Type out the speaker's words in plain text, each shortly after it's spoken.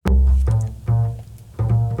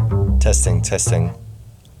Testing.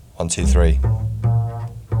 1, 2, 3.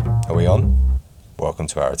 Are we on? Welcome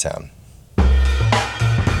to Arrowtown.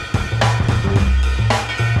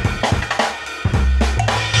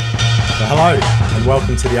 Hello, and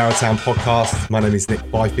welcome to the Arrowtown Podcast. My name is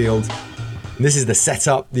Nick Byfield, and this is the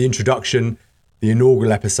setup, the introduction, the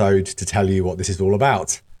inaugural episode to tell you what this is all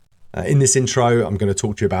about. In this intro, I'm going to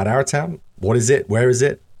talk to you about Arrowtown. What is it? Where is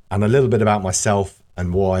it? And a little bit about myself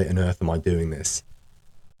and why on earth am I doing this.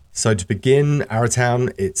 So to begin,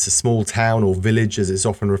 Arrowtown, it's a small town or village as it's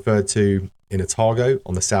often referred to in Otago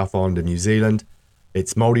on the South Island of New Zealand.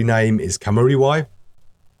 Its Māori name is Kamuriwai,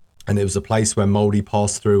 and it was a place where Māori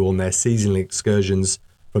passed through on their seasonal excursions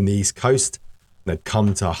from the east coast. They'd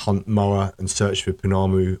come to hunt moa and search for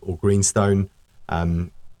punamu or greenstone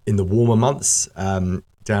in the warmer months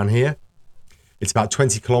down here. It's about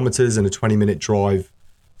 20 kilometres and a 20-minute drive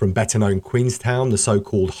from better known Queenstown, the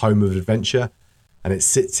so-called home of adventure, and it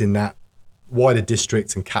sits in that wider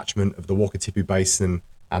district and catchment of the Wakatipu Basin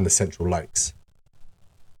and the Central Lakes.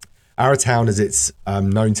 Arrowtown, as it's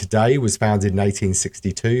known today, was founded in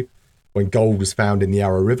 1862 when gold was found in the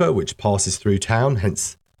Arrow River, which passes through town,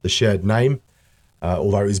 hence the shared name,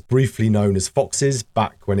 although it was briefly known as Foxes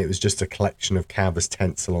back when it was just a collection of canvas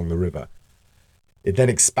tents along the river. It then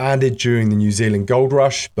expanded during the New Zealand gold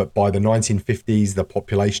rush, but by the 1950s, the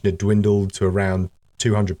population had dwindled to around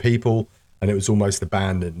 200 people, and it was almost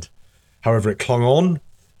abandoned. However, it clung on,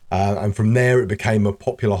 and from there it became a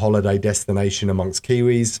popular holiday destination amongst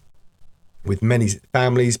Kiwis, with many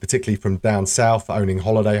families, particularly from down south, owning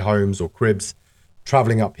holiday homes or cribs,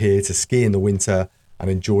 travelling up here to ski in the winter and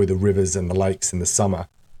enjoy the rivers and the lakes in the summer.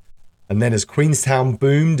 And then as Queenstown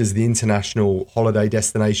boomed as the international holiday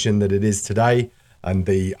destination that it is today, and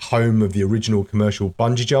the home of the original commercial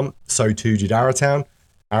bungee jump, so too did Arrowtown.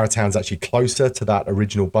 Arrowtown's actually closer to that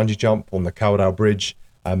original bungee jump on the Kowdale Bridge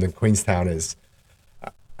than Queenstown is.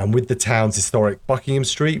 And with the town's historic Buckingham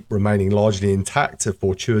Street remaining largely intact, a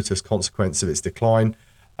fortuitous consequence of its decline,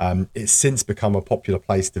 it's since become a popular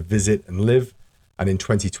place to visit and live, and in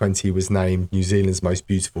 2020 was named New Zealand's most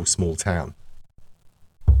beautiful small town.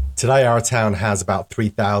 Today, Arrowtown has about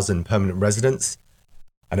 3,000 permanent residents,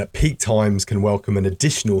 and at peak times can welcome an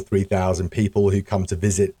additional 3,000 people who come to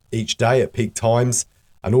visit each day at peak times.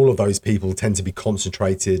 And all of those people tend to be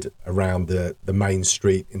concentrated around the main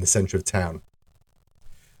street in the centre of town.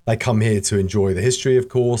 They come here to enjoy the history, of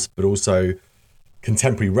course, but also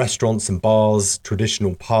contemporary restaurants and bars,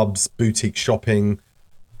 traditional pubs, boutique shopping,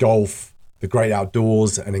 golf, the great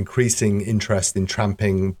outdoors, and increasing interest in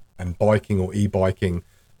tramping and biking or e-biking,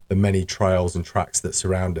 the many trails and tracks that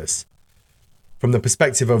surround us. From the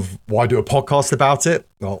perspective of why do a podcast about it,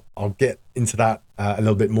 well, I'll get into that a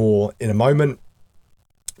little bit more in a moment.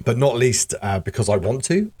 But not least because I want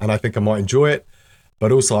to, and I think I might enjoy it.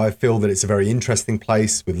 But also I feel that it's a very interesting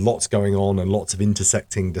place with lots going on and lots of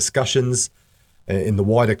intersecting discussions. In the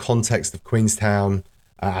wider context of Queenstown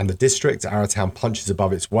and the district, Arrowtown punches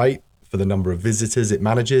above its weight for the number of visitors it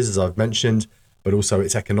manages, as I've mentioned, but also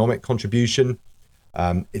its economic contribution.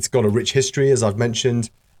 It's got a rich history, as I've mentioned,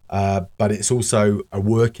 but it's also a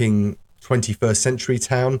working 21st century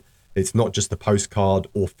town. It's not just a postcard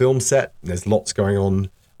or film set. There's lots going on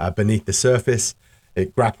beneath the surface.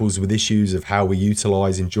 It grapples with issues of how we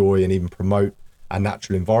utilise, enjoy and even promote our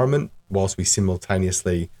natural environment whilst we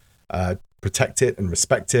simultaneously protect it and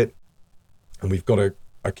respect it. And we've got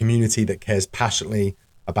a community that cares passionately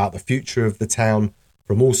about the future of the town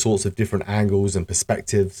from all sorts of different angles and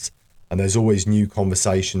perspectives. And there's always new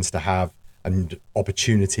conversations to have and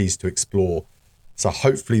opportunities to explore. So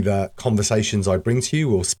hopefully the conversations I bring to you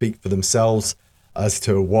will speak for themselves as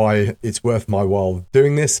to why it's worth my while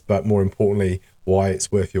doing this, but more importantly, why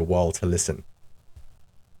it's worth your while to listen.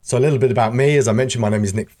 So a little bit about me. As I mentioned, my name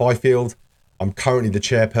is Nick Byfield. I'm currently the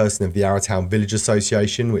chairperson of the Arrowtown Village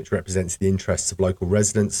Association, which represents the interests of local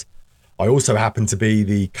residents. I also happen to be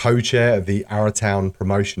the co-chair of the Arrowtown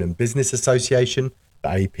Promotion and Business Association, the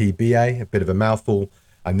APBA, a bit of a mouthful,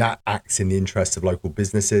 and that acts in the interests of local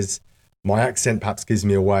businesses. My accent perhaps gives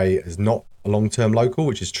me away as not a long-term local,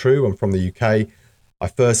 which is true. I'm from the UK. I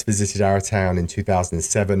first visited Arrowtown in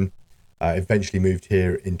 2007, eventually moved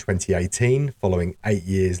here in 2018, following 8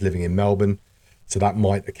 years living in Melbourne. So that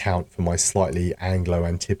might account for my slightly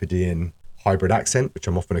Anglo-Antipodean hybrid accent, which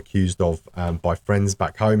I'm often accused of by friends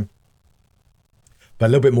back home. But a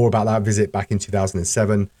little bit more about that visit back in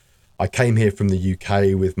 2007. I came here from the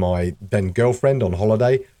UK with my then girlfriend on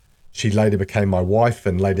holiday. She later became my wife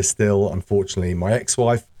and later still, unfortunately, my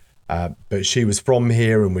ex-wife. But she was from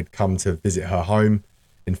here and we'd come to visit her home.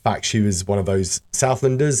 In fact, she was one of those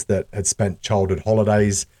Southlanders that had spent childhood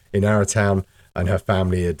holidays in Arrowtown and her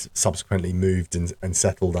family had subsequently moved and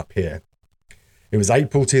settled up here. It was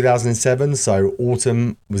April 2007, so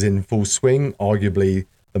autumn was in full swing, arguably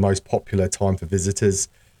the most popular time for visitors.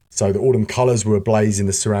 So the autumn colours were ablaze in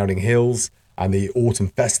the surrounding hills, and the autumn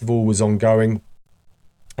festival was ongoing.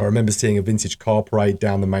 I remember seeing a vintage car parade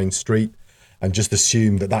down the main street and just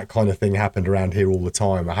assumed that kind of thing happened around here all the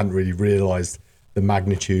time. I hadn't really realised the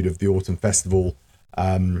magnitude of the autumn festival,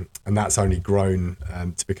 and that's only grown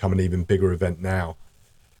to become an even bigger event now.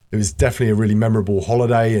 It was definitely a really memorable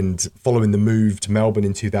holiday, and following the move to Melbourne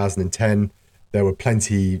in 2010, there were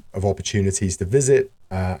plenty of opportunities to visit,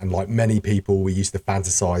 and like many people, we used to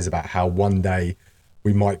fantasize about how one day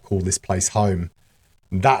we might call this place home.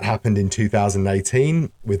 That happened in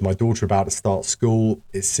 2018 with my daughter about to start school.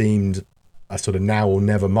 It seemed a sort of now or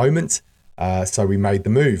never moment, so we made the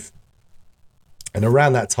move. And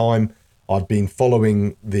around that time, I'd been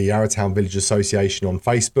following the Arrowtown Village Association on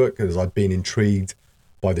Facebook as I'd been intrigued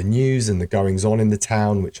by the news and the goings on in the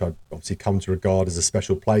town, which I'd obviously come to regard as a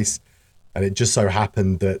special place. And it just so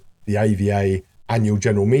happened that the AVA annual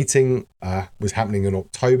general meeting was happening in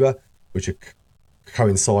October, which had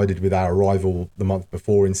coincided with our arrival the month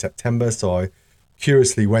before in September. So I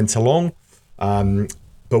curiously went along.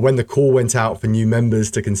 But when the call went out for new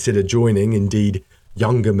members to consider joining, indeed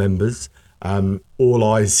younger members, all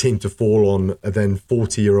eyes seemed to fall on a then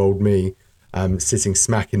 40-year-old me sitting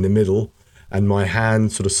smack in the middle. And my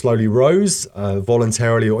hand sort of slowly rose,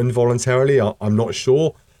 voluntarily or involuntarily, I'm not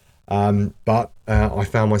sure. But I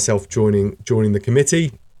found myself joining the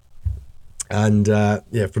committee. And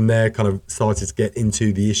from there kind of started to get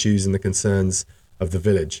into the issues and the concerns of the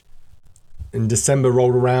village. In December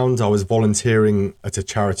rolled around, I was volunteering at a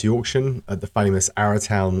charity auction at the famous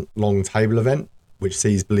Arrowtown long table event, which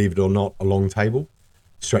sees, believe it or not, a long table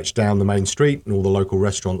stretched down the main street, and all the local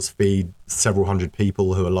restaurants feed several hundred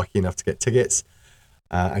people who are lucky enough to get tickets.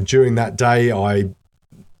 And during that day, I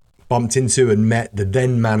bumped into and met the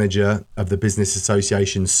then manager of the business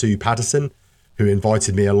association, Sue Patterson, who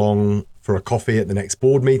invited me along for a coffee at the next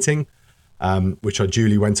board meeting, which I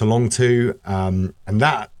duly went along to. And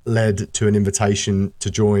that led to an invitation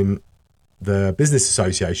to join the business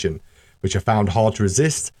association, which I found hard to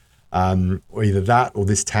resist. Or either that or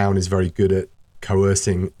this town is very good at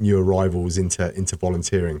coercing new arrivals into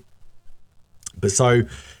volunteering. But so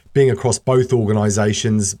being across both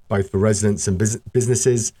organisations, both for residents and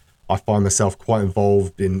businesses, I find myself quite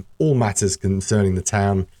involved in all matters concerning the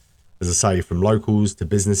town, as I say, from locals to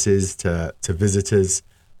businesses to visitors,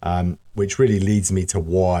 which really leads me to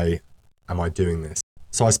why am I doing this.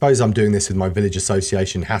 So I suppose I'm doing this with my village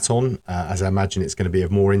association hat on, as I imagine it's going to be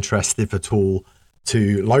of more interest, if at all,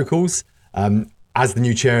 to locals. As the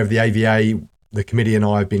new chair of the AVA, the committee and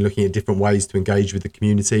I have been looking at different ways to engage with the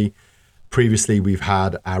community. Previously, we've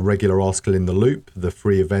had our regular article in The Loop, the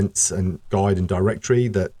free events and guide and directory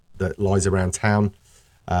that lies around town.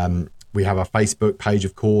 We have our Facebook page,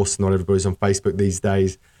 of course. Not everybody's on Facebook these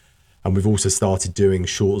days. And we've also started doing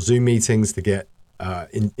short Zoom meetings to get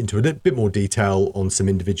into a bit more detail on some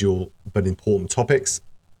individual but important topics.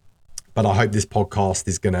 But I hope this podcast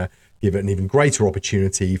is going to give it an even greater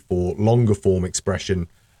opportunity for longer form expression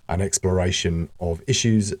and exploration of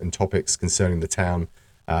issues and topics concerning the town,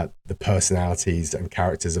 the personalities and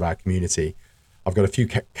characters of our community. I've got a few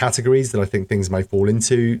categories that I think things may fall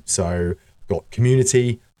into. So I've got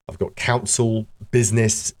community, I've got council,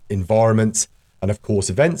 business, environment, and of course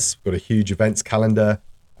events. We've got a huge events calendar,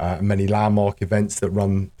 many landmark events that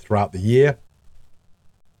run throughout the year.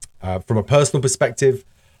 From a personal perspective,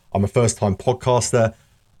 I'm a first-time podcaster.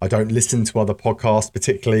 I don't listen to other podcasts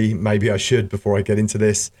particularly. Maybe I should before I get into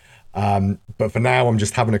this. But for now, I'm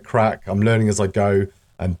just having a crack. I'm learning as I go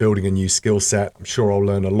and building a new skill set. I'm sure I'll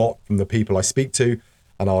learn a lot from the people I speak to,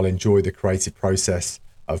 and I'll enjoy the creative process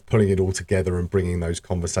of pulling it all together and bringing those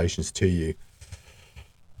conversations to you.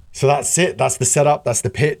 So that's it. That's the setup. That's the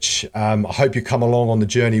pitch. I hope you come along on the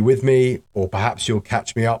journey with me, or perhaps you'll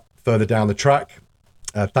catch me up further down the track.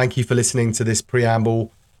 Thank you for listening to this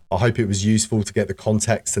preamble. I hope it was useful to get the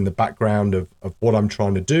context and the background of what I'm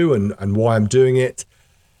trying to do and why I'm doing it.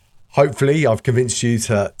 Hopefully I've convinced you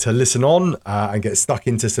to listen on and get stuck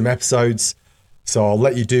into some episodes. So I'll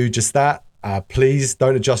let you do just that. Please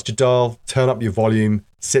don't adjust your dial, turn up your volume,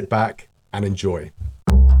 sit back and enjoy.